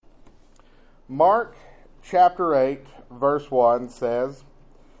Mark chapter 8, verse 1 says,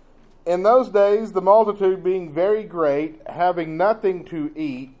 "In those days, the multitude being very great, having nothing to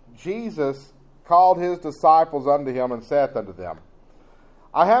eat, Jesus called his disciples unto him and saith unto them,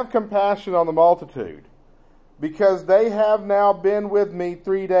 I have compassion on the multitude, because they have now been with me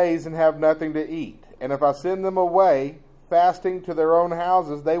 3 days and have nothing to eat. And if I send them away, fasting to their own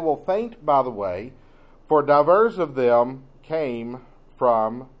houses, they will faint by the way, for divers of them came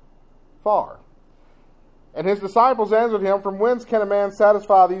from far. And his disciples answered him, From whence can a man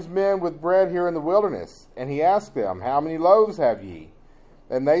satisfy these men with bread here in the wilderness? And he asked them, How many loaves have ye?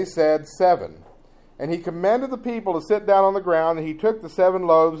 And they said, 7. And he commanded the people to sit down on the ground, and he took the 7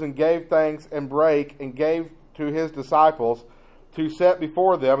 loaves and gave thanks and brake and gave to his disciples to set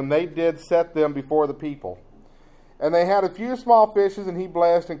before them, and they did set them before the people. And they had a few small fishes, and he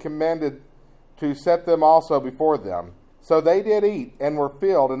blessed and commanded to set them also before them. So they did eat, and were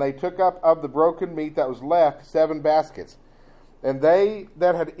filled, and they took up of the broken meat that was left 7 baskets. And they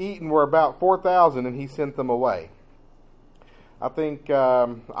that had eaten were about 4,000, and he sent them away." I think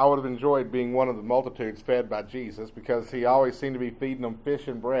I would have enjoyed being one of the multitudes fed by Jesus, because he always seemed to be feeding them fish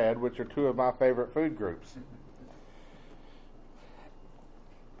and bread, which are 2 of my favorite food groups.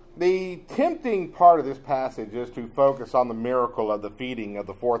 The tempting part of this passage is to focus on the miracle of the feeding of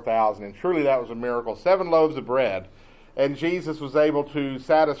the 4,000, and truly that was a miracle. 7 loaves of bread, and Jesus was able to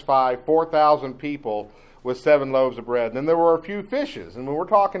satisfy 4,000 people with 7 loaves of bread. And then there were a few fishes, and when we're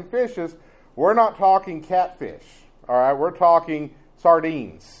talking fishes, we're not talking catfish, all right? We're talking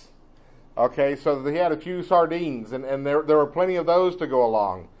sardines, okay? So he had a few sardines, and there were plenty of those to go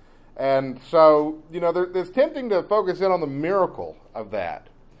along. And so, it's tempting to focus in on the miracle of that.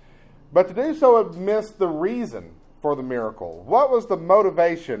 But to do so would miss the reason for the miracle. What was the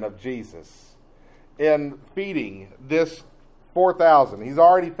motivation of Jesus in feeding this 4,000? He's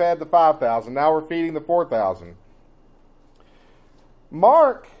already fed the 5,000. Now we're feeding the 4,000.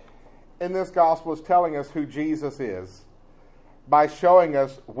 Mark, in this gospel, is telling us who Jesus is by showing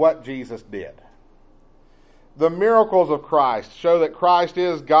us what Jesus did. The miracles of Christ show that Christ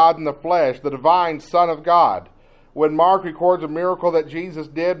is God in the flesh, the divine Son of God. When Mark records a miracle that Jesus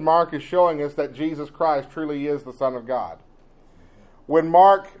did, Mark is showing us that Jesus Christ truly is the Son of God. When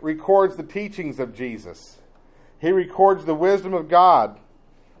Mark records the teachings of Jesus, he records the wisdom of God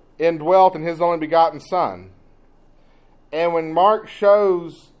indwelt in his only begotten Son. And when Mark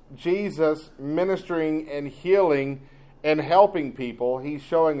shows Jesus ministering and healing and helping people, he's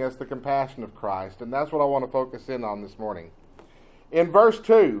showing us the compassion of Christ. And that's what I want to focus in on this morning. In verse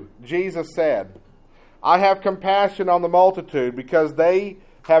 2, Jesus said, I have compassion on the multitude, because they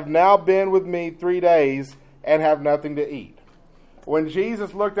have now been with me 3 days and have nothing to eat. When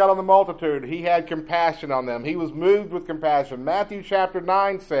Jesus looked out on the multitude, he had compassion on them. He was moved with compassion. Matthew chapter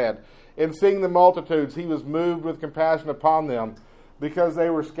 9 said, in seeing the multitudes, he was moved with compassion upon them, because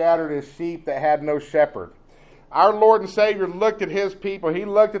they were scattered as sheep that had no shepherd. Our Lord and Savior looked at his people. He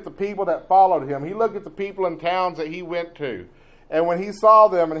looked at the people that followed him. He looked at the people in towns that he went to. And when he saw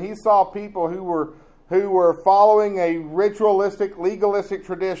them, and he saw people who were following a ritualistic, legalistic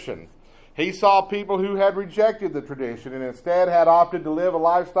tradition. He saw people who had rejected the tradition and instead had opted to live a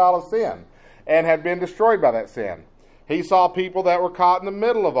lifestyle of sin and had been destroyed by that sin. He saw people that were caught in the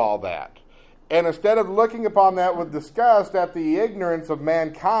middle of all that. And instead of looking upon that with disgust at the ignorance of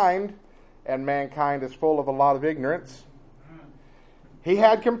mankind, and mankind is full of a lot of ignorance, he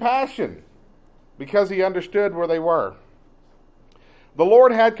had compassion because he understood where they were. The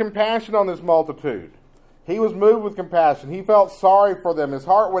Lord had compassion on this multitude. He was moved with compassion. He felt sorry for them. His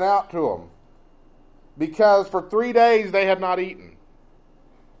heart went out to them because for 3 days they had not eaten.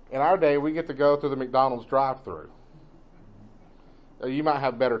 In our day, we get to go through the McDonald's drive-thru. You might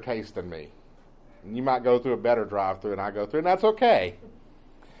have better taste than me. You might go through a better drive-thru than I go through, and that's okay.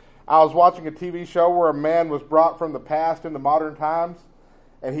 I was watching a TV show where a man was brought from the past into modern times,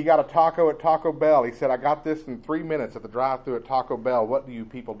 and he got a taco at Taco Bell. He said, I got this in 3 minutes at the drive-thru at Taco Bell. What do you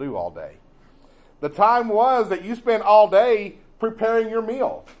people do all day? The time was that you spent all day preparing your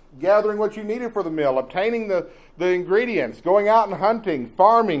meal, gathering what you needed for the meal, obtaining the ingredients, going out and hunting,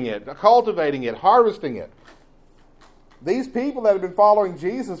 farming it, cultivating it, harvesting it. These people that had been following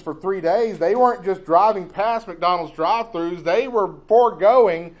Jesus for 3 days, they weren't just driving past McDonald's drive-thrus. They were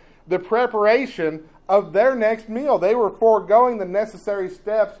foregoing the preparation of their next meal. They were foregoing the necessary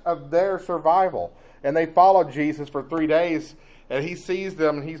steps of their survival. And they followed Jesus for 3 days, and he sees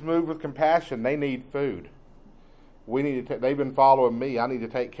them and he's moved with compassion. They need food. They've been following me. I need to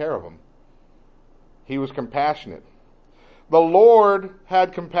take care of them. He was compassionate. The Lord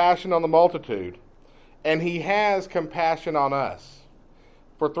had compassion on the multitude, and he has compassion on us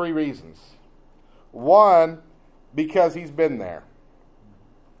for 3 reasons. One, because he's been there.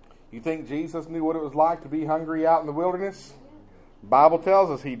 You think Jesus knew what it was like to be hungry out in the wilderness? Bible tells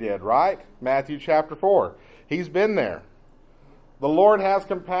us he did, right? Matthew chapter 4. He's been there. The Lord has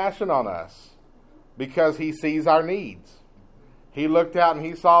compassion on us because he sees our needs. He looked out and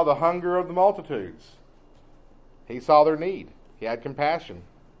he saw the hunger of the multitudes. He saw their need. He had compassion.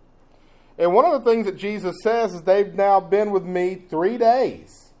 And one of the things that Jesus says is they've now been with me 3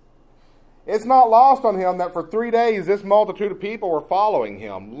 days. It's not lost on him that for 3 days this multitude of people were following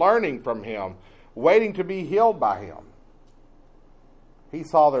him, learning from him, waiting to be healed by him. He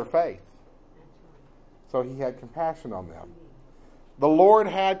saw their faith. So he had compassion on them. The Lord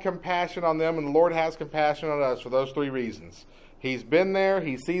had compassion on them, and the Lord has compassion on us for those 3 reasons. He's been there,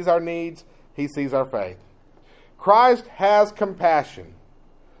 he sees our needs, he sees our faith. Christ has compassion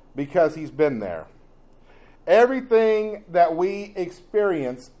because he's been there. Everything that we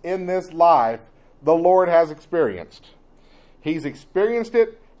experience in this life, the Lord has experienced. He's experienced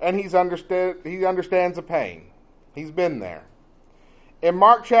it, and he understands the pain. He's been there. In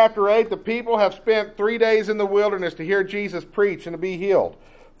Mark chapter 8, the people have spent 3 days in the wilderness to hear Jesus preach and to be healed.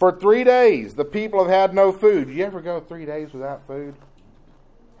 For 3 days, the people have had no food. You ever go 3 days without food?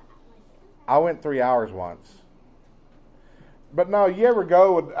 I went 3 hours once. But no, you ever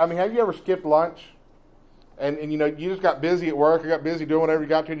go, have you ever skipped lunch? And you just got busy at work, or got busy doing whatever you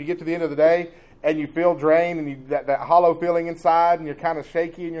got to, and you get to the end of the day, and you feel drained, and that hollow feeling inside, and you're kind of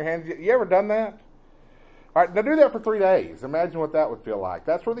shaky in your hands. You ever done that? All right, now do that for 3 days. Imagine what that would feel like.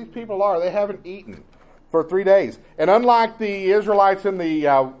 That's where these people are. They haven't eaten for 3 days. And unlike the Israelites in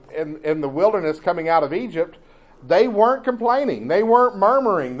the wilderness coming out of Egypt, they weren't complaining. They weren't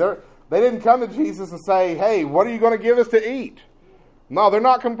murmuring. They didn't come to Jesus and say, hey, what are you going to give us to eat? No, they're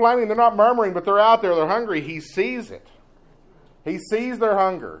not complaining. They're not murmuring, but they're out there. They're hungry. He sees it. He sees their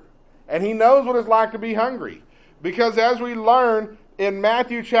hunger. And he knows what it's like to be hungry. Because as we learn in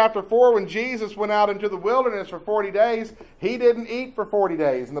Matthew chapter 4, when Jesus went out into the wilderness for 40 days, he didn't eat for 40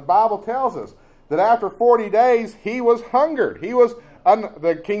 days. And the Bible tells us that after 40 days, he was hungered.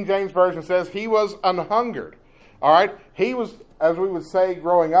 The King James Version says he was unhungered. All right? He was, as we would say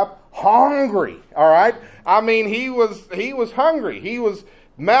growing up, hungry. All right? He was hungry. He was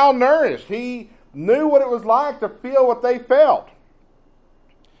malnourished. He knew what it was like to feel what they felt.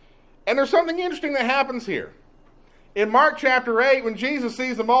 And there's something interesting that happens here. In Mark chapter 8, when Jesus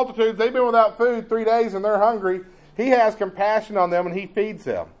sees the multitudes, they've been without food 3 days and they're hungry, he has compassion on them and he feeds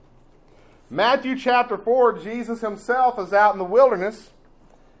them. Matthew chapter 4, Jesus himself is out in the wilderness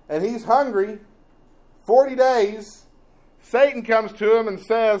and he's hungry 40 days. Satan comes to him and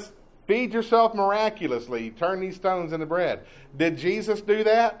says, feed yourself miraculously. Turn these stones into bread. Did Jesus do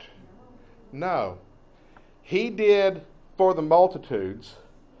that? No. He did for the multitudes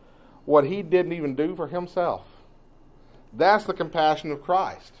what he didn't even do for himself. That's the compassion of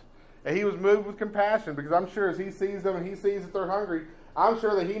Christ. And he was moved with compassion because I'm sure as he sees them and he sees that they're hungry, I'm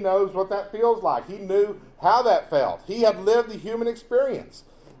sure that he knows what that feels like. He knew how that felt. He had lived the human experience.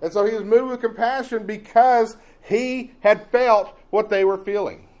 And so he was moved with compassion because he had felt what they were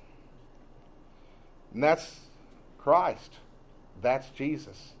feeling. And that's Christ. That's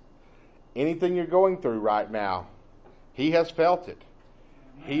Jesus. Anything you're going through right now, he has felt it.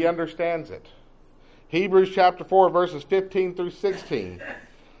 He understands it. Hebrews chapter 4, verses 15 through 16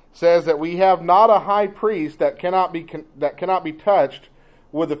 says that we have not a high priest that cannot be touched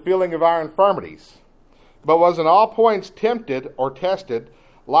with the feeling of our infirmities, but was in all points tempted or tested,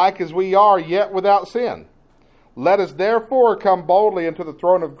 like as we are, yet without sin. Let us therefore come boldly into the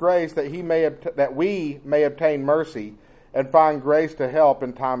throne of grace, that we may obtain mercy and find grace to help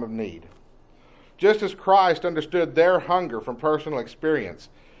in time of need. Just as Christ understood their hunger from personal experience,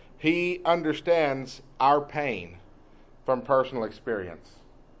 he understands our pain from personal experience.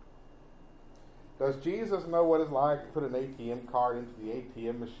 Does Jesus know what it's like to put an ATM card into the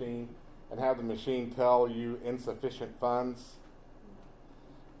ATM machine and have the machine tell you insufficient funds?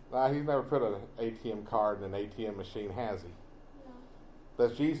 No, he's never put an ATM card in an ATM machine, has he? No.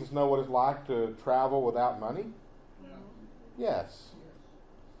 Does Jesus know what it's like to travel without money? No. Yes.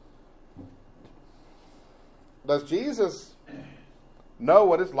 Does Jesus know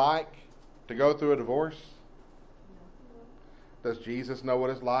what it's like to go through a divorce? Does Jesus know what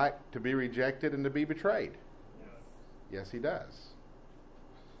it's like to be rejected and to be betrayed? Yes, he does.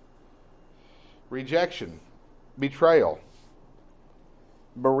 Rejection, betrayal,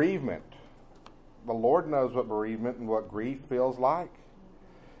 bereavement. The Lord knows what bereavement and what grief feels like.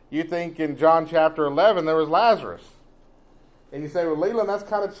 You think in John chapter 11 there was Lazarus. And you say, well, Leland, that's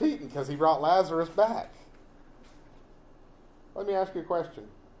kind of cheating because he brought Lazarus back. Let me ask you a question.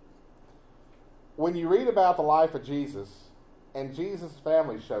 when you read about the life of Jesus, and Jesus'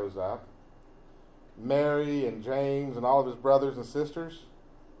 family shows up, Mary and James and all of his brothers and sisters,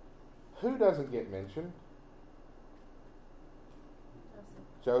 who doesn't get mentioned?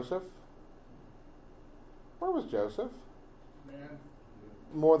 Joseph. Where was Joseph? Man.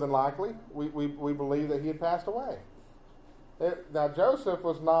 More than likely, we believe that he had passed away. Now, Joseph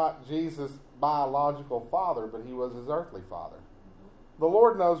was not Jesus' biological father, but he was his earthly father. The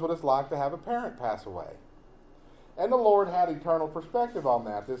Lord knows what it's like to have a parent pass away. And the Lord had eternal perspective on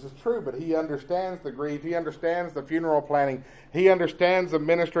that. This is true, but he understands the grief. He understands the funeral planning. He understands the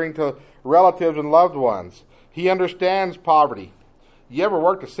ministering to relatives and loved ones. He understands poverty. You ever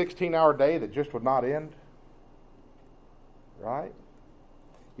worked a 16-hour day that just would not end? Right?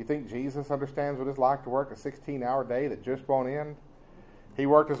 You think Jesus understands what it's like to work a 16-hour day that just won't end? He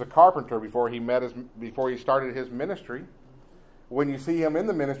worked as a carpenter before he started his ministry. When you see him in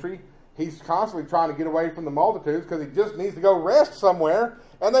the ministry, he's constantly trying to get away from the multitudes because he just needs to go rest somewhere,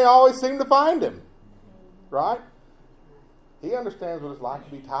 and they always seem to find him. Right? He understands what it's like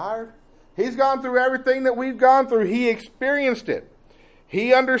to be tired. He's gone through everything that we've gone through. He experienced it.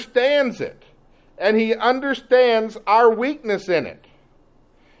 He understands it. And he understands our weakness in it.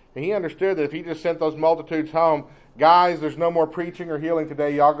 And he understood that if he just sent those multitudes home, guys, there's no more preaching or healing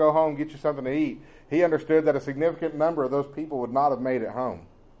today. Y'all go home, get you something to eat. He understood that a significant number of those people would not have made it home.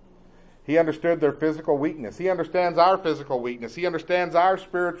 He understood their physical weakness. He understands our physical weakness. He understands our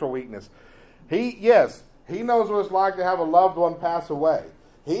spiritual weakness. He knows what it's like to have a loved one pass away.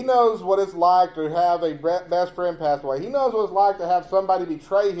 He knows what it's like to have a best friend pass away. He knows what it's like to have somebody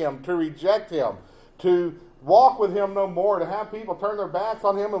betray him, to reject him, to walk with him no more, to have people turn their backs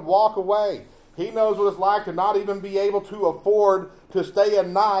on him and walk away. He knows what it's like to not even be able to afford to stay a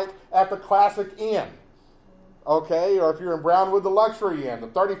night at the classic inn. Okay, or if you're in Brownwood, the luxury inn, the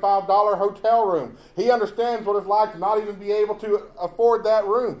 $35 hotel room. He understands what it's like to not even be able to afford that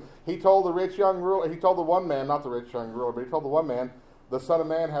room. He told the rich young ruler, he told the one man, not the rich young ruler, but he told the one man, the Son of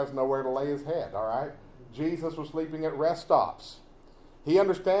Man has nowhere to lay his head, all right? Jesus was sleeping at rest stops. He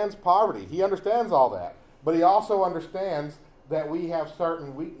understands poverty. He understands all that. But he also understands that we have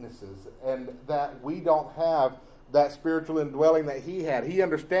certain weaknesses and that we don't have that spiritual indwelling that he had. He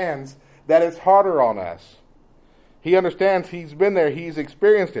understands that it's harder on us. He understands he's been there. He's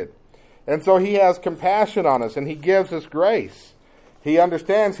experienced it. And so he has compassion on us and he gives us grace. He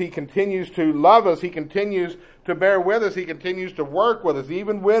understands he continues to love us. He continues to bear with us. He continues to work with us,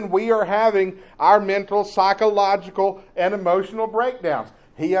 even when we are having our mental, psychological, and emotional breakdowns.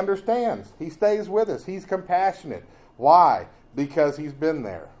 He understands. He stays with us. He's compassionate. Why? Because he's been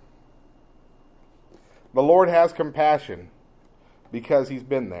there. The Lord has compassion because he's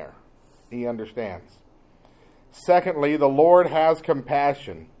been there. He understands. Secondly, the Lord has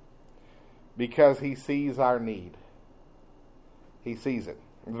compassion because he sees our need. He sees it.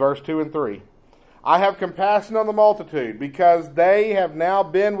 Verse 2 and 3. I have compassion on the multitude because they have now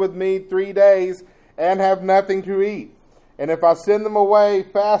been with me 3 days and have nothing to eat. And if I send them away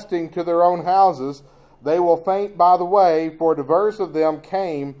fasting to their own houses, they will faint by the way, for diverse of them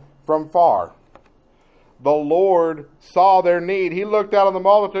came from far. The Lord saw their need. He looked out on the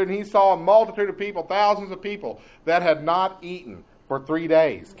multitude and he saw a multitude of people, thousands of people that had not eaten for 3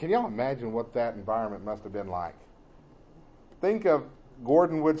 days. Can y'all imagine what that environment must have been like? Think of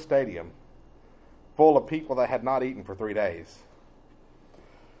Gordon Wood Stadium full of people that had not eaten for 3 days.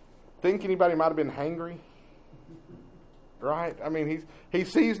 Think anybody might have been hangry? Right? I mean, he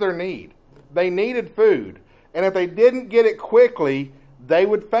sees their need. They needed food. And if they didn't get it quickly, they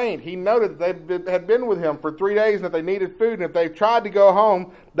would faint. He noted that they had been with him for 3 days and that they needed food. And if they tried to go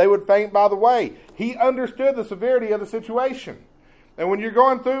home, they would faint by the way. He understood the severity of the situation. And when you're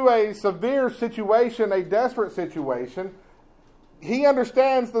going through a severe situation, a desperate situation, he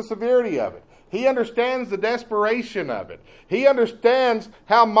understands the severity of it. He understands the desperation of it. He understands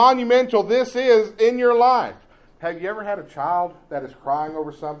how monumental this is in your life. Have you ever had a child that is crying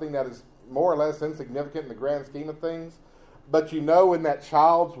over something that is more or less insignificant in the grand scheme of things, but you know in that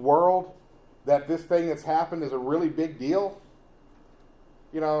child's world that this thing that's happened is a really big deal?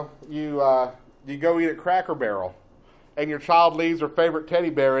 You know, you go eat at Cracker Barrel, and your child leaves their favorite teddy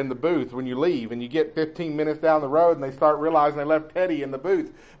bear in the booth when you leave, and you get 15 minutes down the road, and they start realizing they left Teddy in the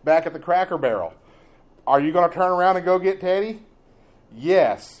booth back at the Cracker Barrel. Are you going to turn around and go get Teddy?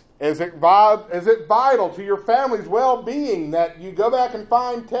 Yes. Is it vital to your family's well-being that you go back and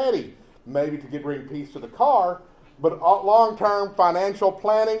find Teddy? Maybe to bring peace to the car, but long-term financial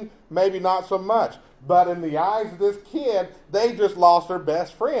planning, maybe not so much. But in the eyes of this kid, they just lost their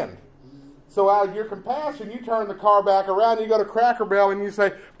best friend. So out of your compassion, you turn the car back around, you go to Cracker Barrel, and you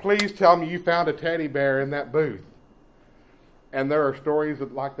say, please tell me you found a teddy bear in that booth. And there are stories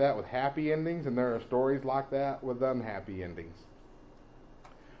like that with happy endings, and there are stories like that with unhappy endings.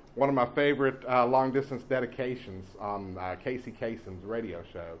 One of my favorite long-distance dedications on Casey Kasem's radio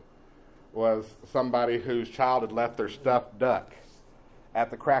show was somebody whose child had left their stuffed duck at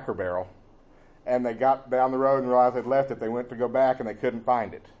the Cracker Barrel, and they got down the road and realized they'd left it. They went to go back, and they couldn't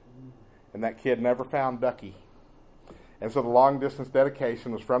find it. And that kid never found Ducky. And so the long-distance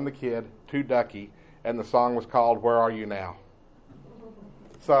dedication was from the kid to Ducky, and the song was called Where Are You Now?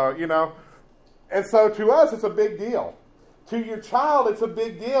 So, and so to us it's a big deal. To your child it's a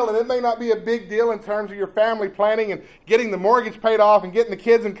big deal, and it may not be a big deal in terms of your family planning and getting the mortgage paid off and getting the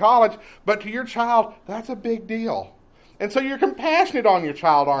kids in college, but to your child, that's a big deal. And so you're compassionate on your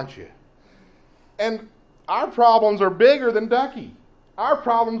child, aren't you? And our problems are bigger than Ducky. Our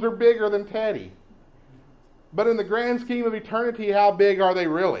problems are bigger than Teddy. But in the grand scheme of eternity, how big are they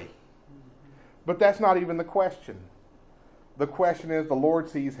really? But that's not even the question. The question is, the Lord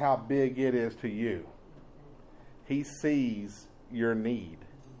sees how big it is to you. He sees your need.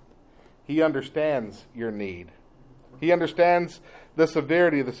 He understands your need. He understands the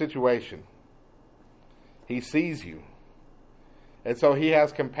severity of the situation. He sees you. And so he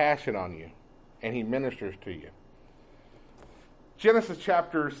has compassion on you, and he ministers to you. Genesis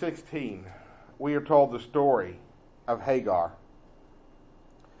chapter 16, we are told the story of Hagar.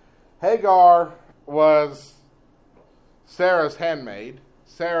 Hagar was Sarah's handmaid.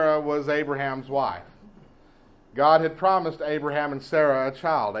 Sarah was Abraham's wife. God had promised Abraham and Sarah a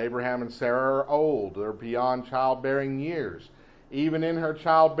child. Abraham and Sarah are old. They're beyond childbearing years. Even in her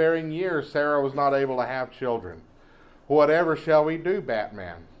childbearing years, Sarah was not able to have children. Whatever shall we do,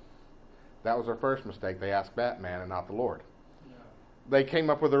 Batman? That was their first mistake. They asked Batman and not the Lord. They came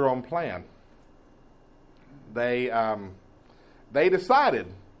up with their own plan. They decided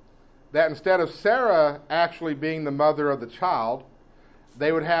that instead of Sarah actually being the mother of the child,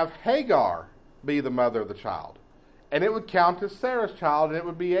 they would have Hagar be the mother of the child. And it would count as Sarah's child, and it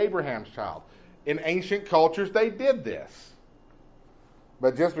would be Abraham's child. In ancient cultures, they did this.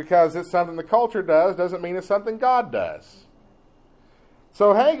 But just because it's something the culture does doesn't mean it's something God does.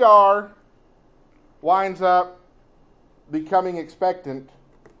 So Hagar winds up becoming expectant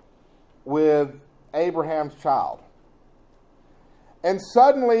with Abraham's child. And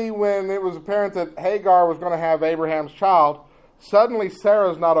suddenly, when it was apparent that Hagar was going to have Abraham's child, suddenly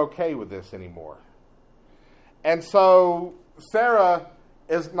Sarah's not okay with this anymore. And so Sarah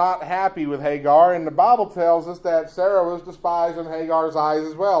is not happy with Hagar, and the Bible tells us that Sarah was despised in Hagar's eyes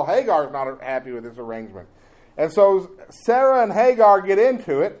as well. Hagar's not happy with this arrangement. And so Sarah and Hagar get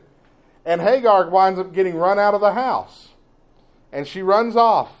into it, and Hagar winds up getting run out of the house. And she runs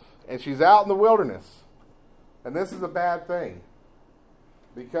off, and she's out in the wilderness. And this is a bad thing,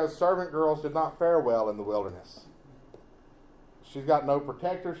 because servant girls did not fare well in the wilderness. She's got no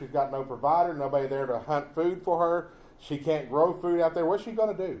protector, she's got no provider, nobody there to hunt food for her. She can't grow food out there. What's she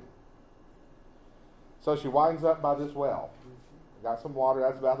going to do? So she winds up by this well. Got some water,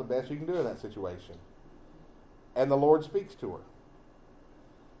 that's about the best you can do in that situation. And the Lord speaks to her.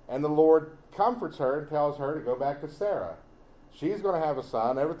 And the Lord comforts her and tells her to go back to Sarah. She's going to have a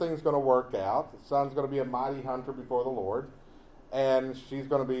son. Everything's going to work out. The son's going to be a mighty hunter before the Lord. And she's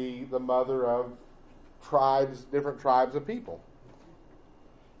going to be the mother of tribes, different tribes of people.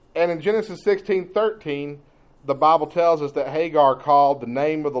 And in Genesis 16:13, the Bible tells us that Hagar called the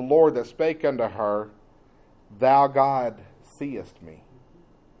name of the Lord that spake unto her, Thou God seest me.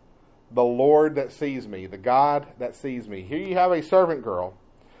 The Lord that sees me, the God that sees me. Here you have a servant girl.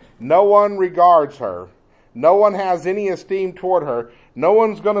 No one regards her. No one has any esteem toward her. No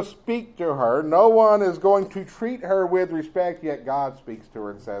one's going to speak to her. No one is going to treat her with respect, yet God speaks to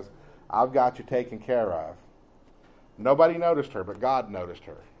her and says, I've got you taken care of. Nobody noticed her, but God noticed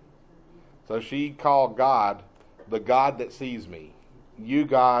her. So she called God the God that sees me. You,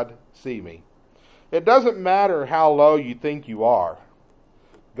 God, see me. It doesn't matter how low you think you are.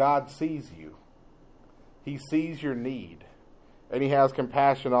 God sees you. He sees your need, and he has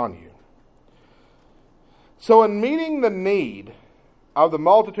compassion on you. So in meeting the need of the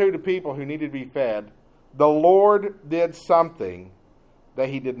multitude of people who needed to be fed, the Lord did something that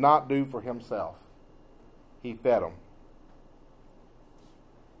he did not do for himself. He fed them.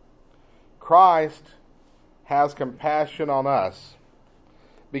 Christ has compassion on us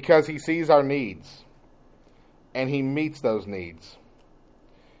because he sees our needs and he meets those needs.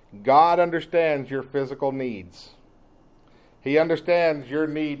 God understands your physical needs. He understands your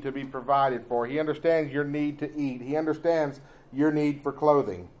need to be provided for. He understands your need to eat. He understands your need for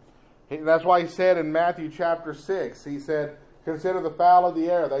clothing. That's why he said in Matthew chapter 6, he said, consider the fowl of the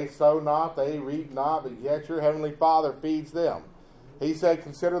air. They sow not, they reap not, but yet your heavenly Father feeds them. He said,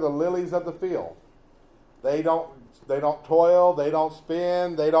 consider the lilies of the field. They don't toil, they don't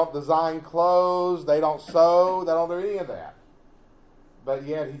spin, they don't design clothes, they don't sew, they don't do any of that. But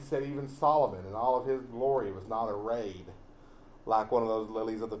yet he said even Solomon in all of his glory was not arrayed like one of those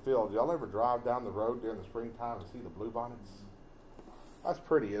lilies of the field. Y'all ever drive down the road during the springtime and see the bluebonnets? That's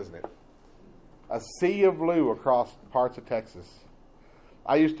pretty, isn't it? A sea of blue across parts of Texas.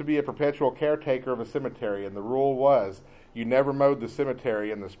 I used to be a perpetual caretaker of a cemetery, and the rule was you never mowed the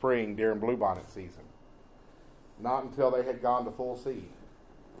cemetery in the spring during bluebonnet season. Not until they had gone to full seed.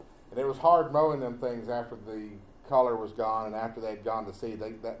 And it was hard mowing them things after the color was gone and after they had gone to seed.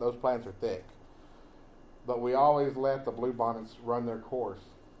 Those plants are thick. But we always let the bluebonnets run their course.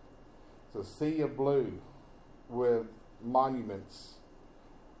 It's a sea of blue with monuments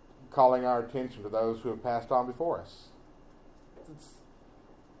calling our attention to those who have passed on before us. It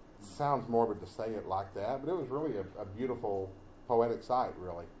sounds morbid to say it like that, but it was really a beautiful, poetic sight,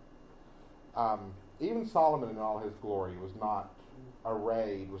 really. Even Solomon in all his glory was not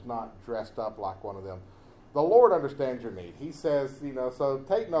arrayed, was not dressed up like one of them. The Lord understands your need. He says, so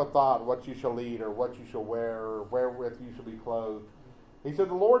take no thought what you shall eat or what you shall wear or wherewith you shall be clothed. He said,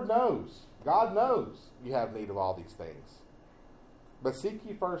 the Lord knows. God knows you have need of all these things. But seek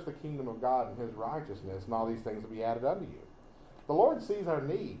ye first the kingdom of God and his righteousness, and all these things will be added unto you. The Lord sees our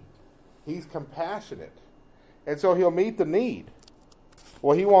need. He's compassionate. And so he'll meet the need.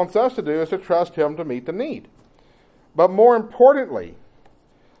 What he wants us to do is to trust him to meet the need. But more importantly,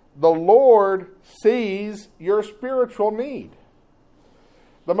 the Lord sees your spiritual need.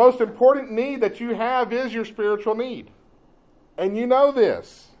 The most important need that you have is your spiritual need. And you know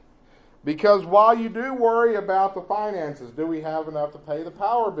this. Because while you do worry about the finances, do we have enough to pay the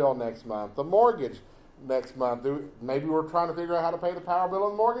power bill next month, the mortgage next month? Maybe we're trying to figure out how to pay the power bill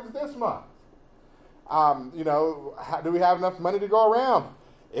and the mortgage this month. Do we have enough money to go around?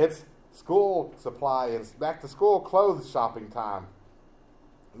 It's school supply and back to school clothes shopping time.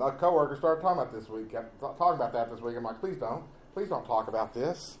 My coworker started talking about that this week. I'm like, please don't talk about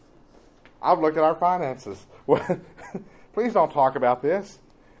this. I've looked at our finances. Please don't talk about this.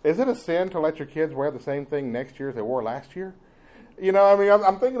 Is it a sin to let your kids wear the same thing next year as they wore last year?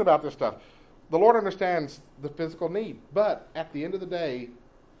 I'm thinking about this stuff. The Lord understands the physical need, but at the end of the day,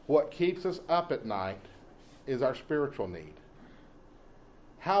 what keeps us up at night is our spiritual need.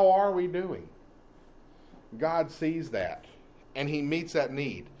 How are we doing? God sees that, and he meets that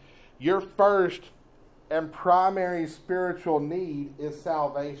need. Your first and primary spiritual need is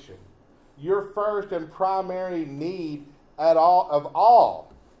salvation. Your first and primary need of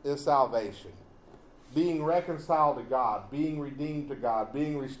all is salvation. Being reconciled to God, being redeemed to God,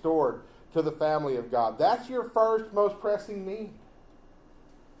 being restored to the family of God. That's your first most pressing need.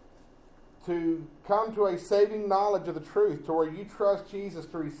 To come to a saving knowledge of the truth, to where you trust Jesus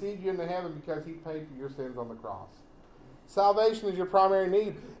to receive you into heaven because he paid for your sins on the cross. Salvation is your primary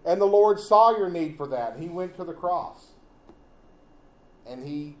need, and the Lord saw your need for that. He went to the cross. And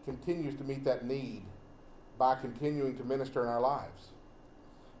he continues to meet that need by continuing to minister in our lives.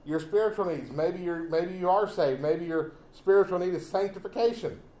 Your spiritual needs, maybe you are saved. Maybe your spiritual need is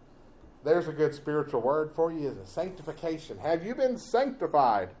sanctification. There's a good spiritual word for you, is a sanctification. Have you been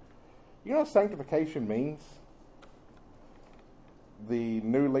sanctified? You know what sanctification means? The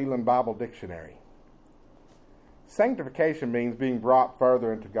New Leland Bible Dictionary. Sanctification means being brought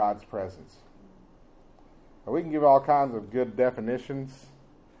further into God's presence. Now, we can give all kinds of good definitions,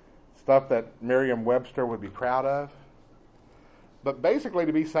 stuff that Merriam-Webster would be proud of. But basically,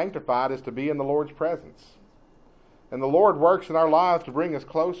 to be sanctified is to be in the Lord's presence. And the Lord works in our lives to bring us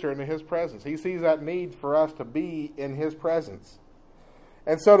closer into his presence. He sees that need for us to be in his presence.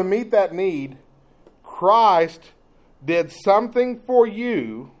 And so to meet that need, Christ did something for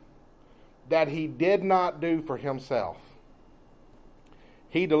you that he did not do for himself.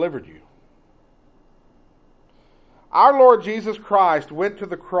 He delivered you. Our Lord Jesus Christ went to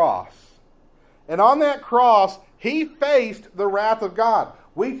the cross. And on that cross, he faced the wrath of God.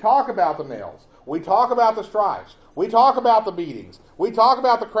 We talk about the nails. We talk about the stripes. We talk about the beatings. We talk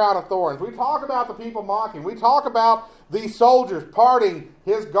about the crown of thorns. We talk about the people mocking. We talk about these soldiers parting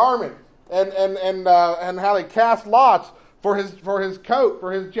his garment and how they cast lots for his coat,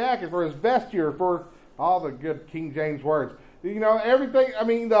 for his jacket, for his vesture, for all the good King James words.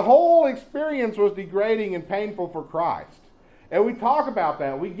 Everything. The whole experience was degrading and painful for Christ. And we talk about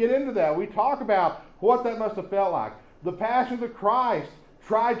that. We get into that. We talk about what that must have felt like. The Passion of Christ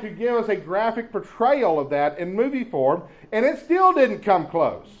tried to give us a graphic portrayal of that in movie form, and it still didn't come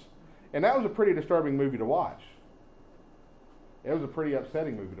close. And that was a pretty disturbing movie to watch. It was a pretty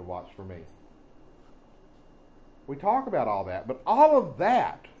upsetting movie to watch for me. We talk about all that, but all of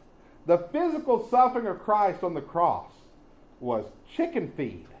that, the physical suffering of Christ on the cross, was chicken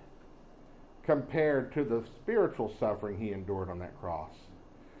feed compared to the spiritual suffering he endured on that cross.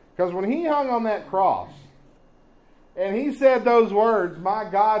 Because when he hung on that cross, and he said those words, my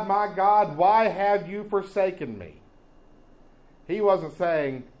God, why have you forsaken me? He wasn't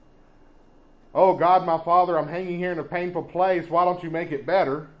saying, oh God, my Father, I'm hanging here in a painful place, why don't you make it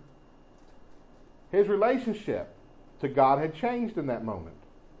better? His relationship to God had changed in that moment.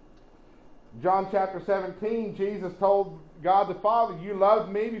 John chapter 17, Jesus told God the Father, you loved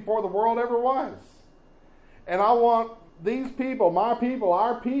me before the world ever was. And I want these people, my people,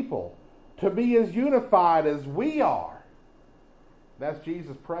 our people, to be as unified as we are. That's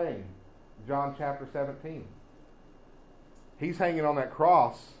Jesus praying, John chapter 17. He's hanging on that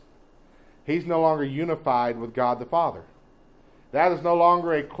cross. He's no longer unified with God the Father. That is no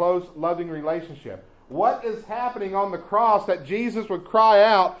longer a close, loving relationship. What is happening on the cross that Jesus would cry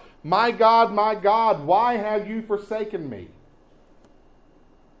out, my God, why have you forsaken me?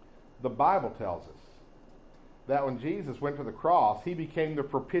 The Bible tells us that when Jesus went to the cross, he became the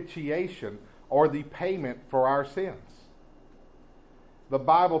propitiation or the payment for our sins. The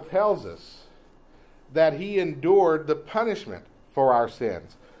Bible tells us that he endured the punishment for our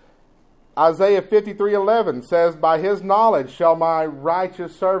sins. Isaiah 53:11 says, by his knowledge shall my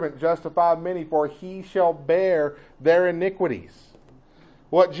righteous servant justify many, for he shall bear their iniquities.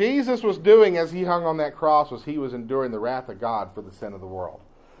 What Jesus was doing as he hung on that cross was he was enduring the wrath of God for the sin of the world.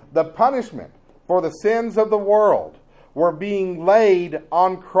 The punishment for the sins of the world were being laid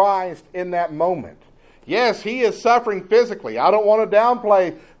on Christ in that moment. Yes, he is suffering physically. I don't want to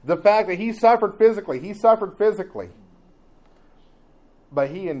downplay the fact that he suffered physically. He suffered physically. But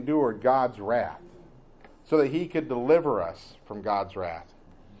he endured God's wrath so that he could deliver us from God's wrath.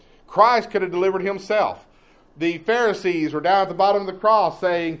 Christ could have delivered himself. The Pharisees were down at the bottom of the cross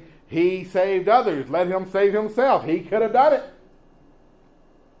saying, he saved others, let him save himself. He could have done it.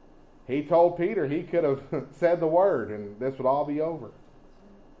 He told Peter he could have said the word and this would all be over.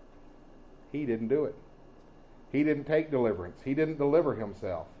 He didn't do it. He didn't take deliverance. He didn't deliver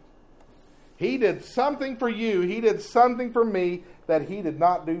himself. He did something for you. He did something for me that he did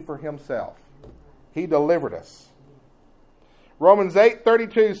not do for himself. He delivered us. Romans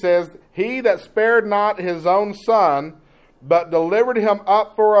 8:32 says, he that spared not his own son, but delivered him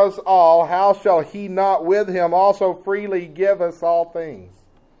up for us all, how shall he not with him also freely give us all things?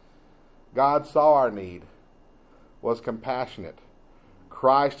 God saw our need, was compassionate.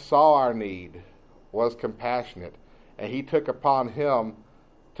 Christ saw our need, was compassionate, and he took upon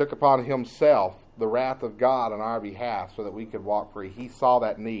himself the wrath of God on our behalf so that we could walk free. He saw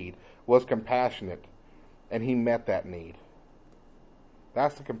that need, was compassionate, and he met that need.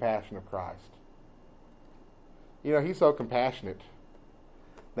 That's the compassion of Christ. You know, he's so compassionate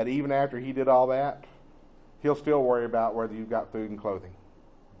that even after he did all that, he'll still worry about whether you've got food and clothing.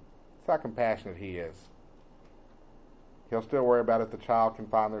 That's how compassionate he is. He'll still worry about if the child can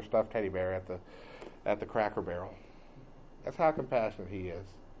find their stuffed teddy bear at the Cracker Barrel. That's how compassionate he is.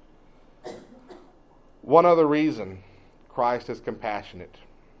 One other reason Christ is compassionate.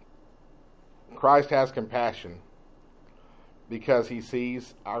 Christ has compassion because he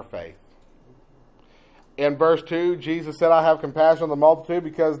sees our faith. In verse 2, Jesus said, I have compassion on the multitude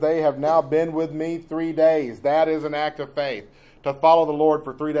because they have now been with me 3 days. That is an act of faith. To follow the Lord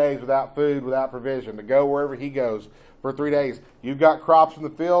for 3 days without food, without provision. To go wherever he goes for 3 days. You've got crops in the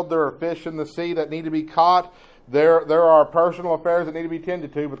field. There are fish in the sea that need to be caught. There are personal affairs that need to be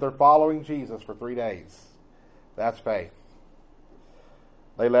tended to, but they're following Jesus for 3 days. That's faith.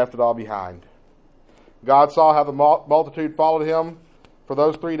 They left it all behind. God saw how the multitude followed him for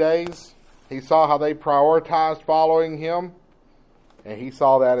those 3 days. He saw how they prioritized following him, and he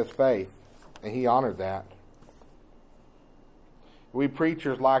saw that as faith, and he honored that. We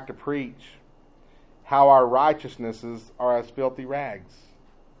preachers like to preach how our righteousnesses are as filthy rags.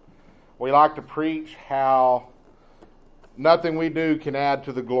 We like to preach how nothing we do can add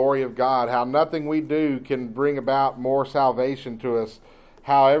to the glory of God, how nothing we do can bring about more salvation to us,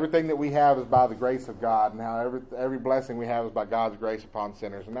 how everything that we have is by the grace of God, and how every blessing we have is by God's grace upon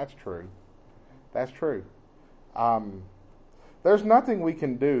sinners. And that's true. That's true. There's nothing we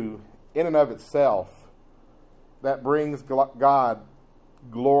can do in and of itself that brings God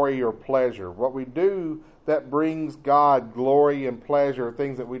glory or pleasure. What we do that brings God glory and pleasure are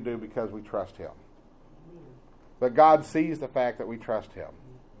things that we do because we trust him. But God sees the fact that we trust him.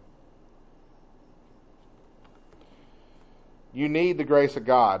 You need the grace of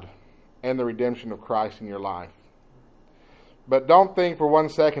God and the redemption of Christ in your life. But don't think for one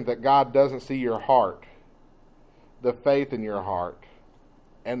second that God doesn't see your heart, the faith in your heart,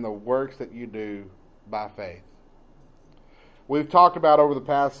 and the works that you do by faith. We've talked about over the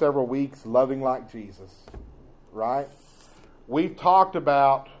past several weeks loving like Jesus, right? We've talked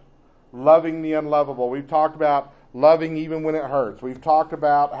about loving the unlovable. We've talked about loving even when it hurts. We've talked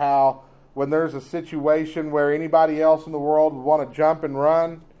about how when there's a situation where anybody else in the world would want to jump and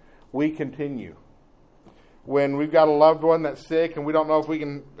run, we continue. When we've got a loved one that's sick and we don't know if we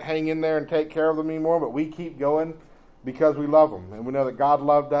can hang in there and take care of them anymore, but we keep going because we love them. And we know that God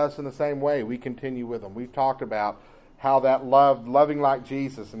loved us in the same way. We continue with them. We've talked about how that loving like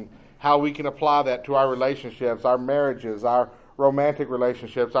Jesus, and how we can apply that to our relationships, our marriages, our romantic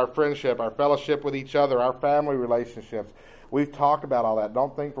relationships, our friendship, our fellowship with each other, our family relationships. We've talked about all that.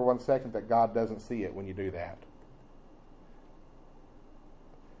 Don't think for one second that God doesn't see it when you do that.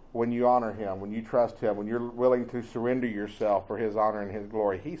 When you honor Him, when you trust Him, when you're willing to surrender yourself for His honor and His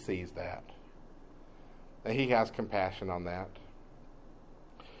glory, He sees that. And He has compassion on that.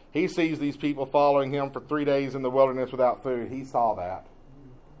 He sees these people following Him for 3 days in the wilderness without food. He saw that.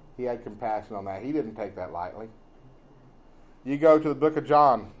 He had compassion on that. He didn't take that lightly. You go to the book of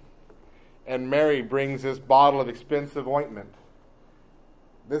John, and Mary brings this bottle of expensive ointment.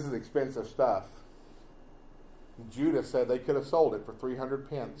 This is expensive stuff. Judas said they could have sold it for 300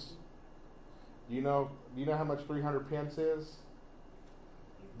 pence. Do you know how much 300 pence is?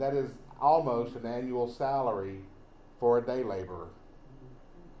 That is almost an annual salary for a day laborer.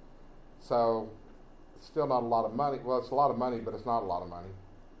 So, it's still not a lot of money. Well, it's a lot of money, but it's not a lot of money.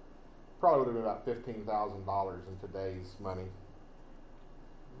 Probably would have been about $15,000 in today's money.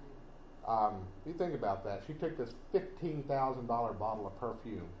 You think about that. She took this $15,000 bottle of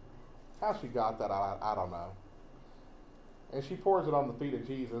perfume. How she got that, I don't know. And she pours it on the feet of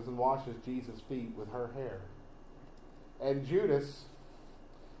Jesus and washes Jesus' feet with her hair. And Judas,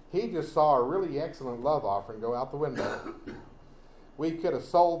 he just saw a really excellent love offering go out the window. We could have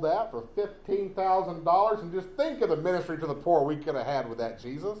sold that for $15,000, and just think of the ministry to the poor we could have had with that,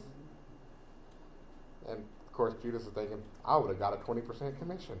 Jesus. And, of course, Judas is thinking, I would have got a 20%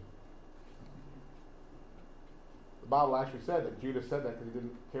 commission. The Bible actually said that Judas said that because he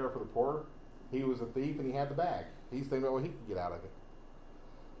didn't care for the poor. He was a thief and he had the bag. He's thinking about what he could get out of it.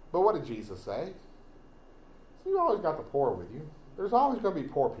 But what did Jesus say? So you always got the poor with you. There's always going to be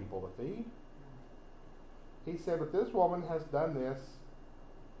poor people to feed. He said, but this woman has done this,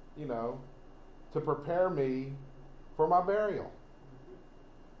 to prepare me for my burial.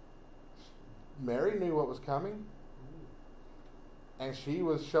 Mary knew what was coming. And she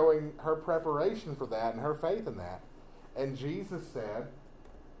was showing her preparation for that and her faith in that. And Jesus said,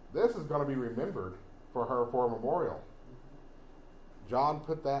 this is going to be remembered for her for a memorial. John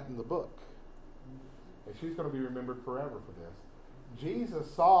put that in the book. And she's going to be remembered forever for this.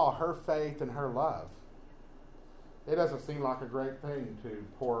 Jesus saw her faith and her love. It doesn't seem like a great thing to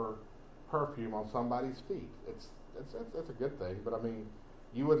pour perfume on somebody's feet. It's a good thing, but I mean,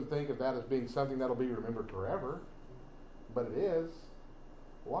 you wouldn't think of that as being something that'll be remembered forever. But it is.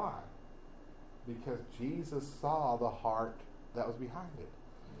 Why? Because Jesus saw the heart that was behind it.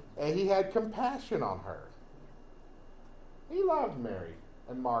 And He had compassion on her. He loved Mary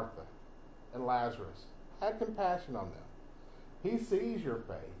and Martha and Lazarus. Had compassion on them. He sees your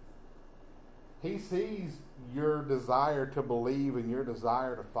faith. He sees your desire to believe and your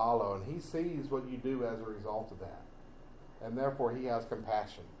desire to follow. And He sees what you do as a result of that. And therefore He has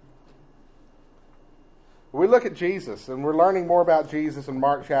compassion. We look at Jesus, and we're learning more about Jesus in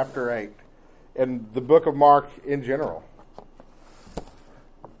Mark chapter 8, and the book of Mark in general.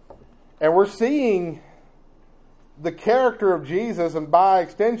 And we're seeing the character of Jesus, and by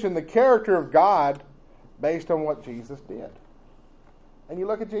extension, the character of God, based on what Jesus did. And you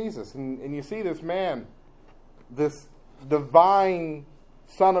look at Jesus, and you see this man, this divine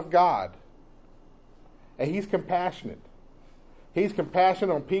Son of God, and He's compassionate. He's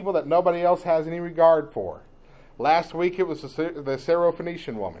compassionate on people that nobody else has any regard for. Last week it was the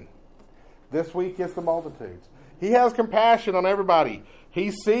Syrophoenician woman. This week it's the multitudes. He has compassion on everybody.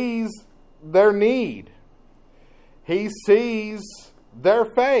 He sees their need. He sees their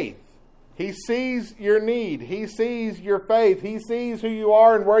faith. He sees your need. He sees your faith. He sees who you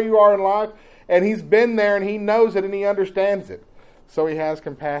are and where you are in life. And He's been there and He knows it and He understands it. So He has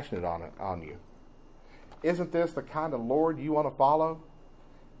compassion on you. Isn't this the kind of Lord you want to follow?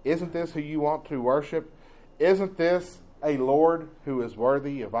 Isn't this who you want to worship? Isn't this a Lord who is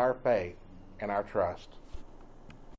worthy of our faith and our trust?